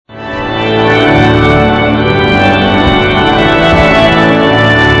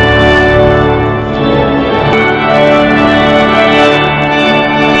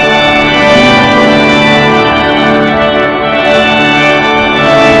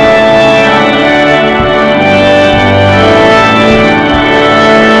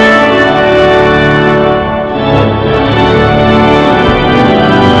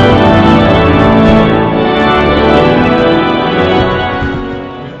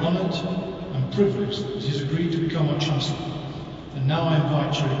privileged that he has agreed to become our Chancellor, and now I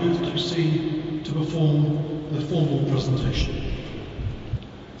invite Cherry Booth QC to perform the formal presentation.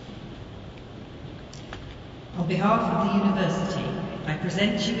 On behalf of the University, I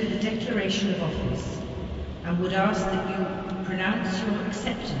present you with the Declaration of Office and would ask that you pronounce your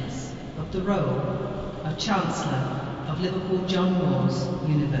acceptance of the role of Chancellor of Liverpool John Moores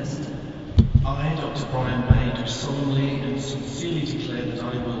University. I, Dr. Brian May, do solemnly and sincerely declare that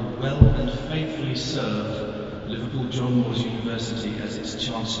I will well and faithfully serve Liverpool John Moores University as its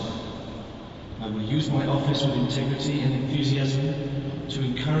Chancellor. I will use my office with integrity and enthusiasm to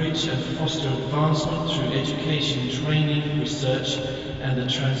encourage and foster advancement through education, training, research, and the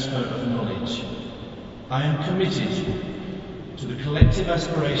transfer of knowledge. I am committed to the collective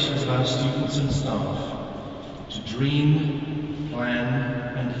aspirations of our students and staff to dream,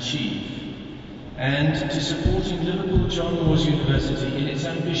 plan, and achieve, and to supporting Liverpool John Moores University in its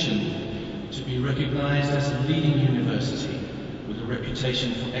ambition to be recognised as a leading university with a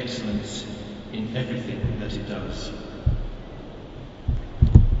reputation for excellence in everything that it does.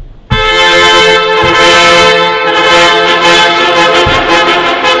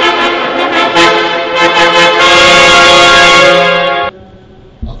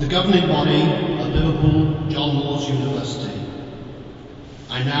 Of the governing body of Liverpool John Moores University,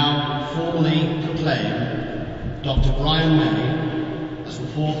 I now formally proclaim Dr. Brian May as the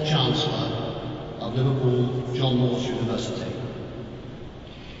fourth Chancellor of Liverpool John Moores University.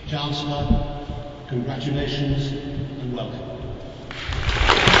 Chancellor, congratulations and welcome.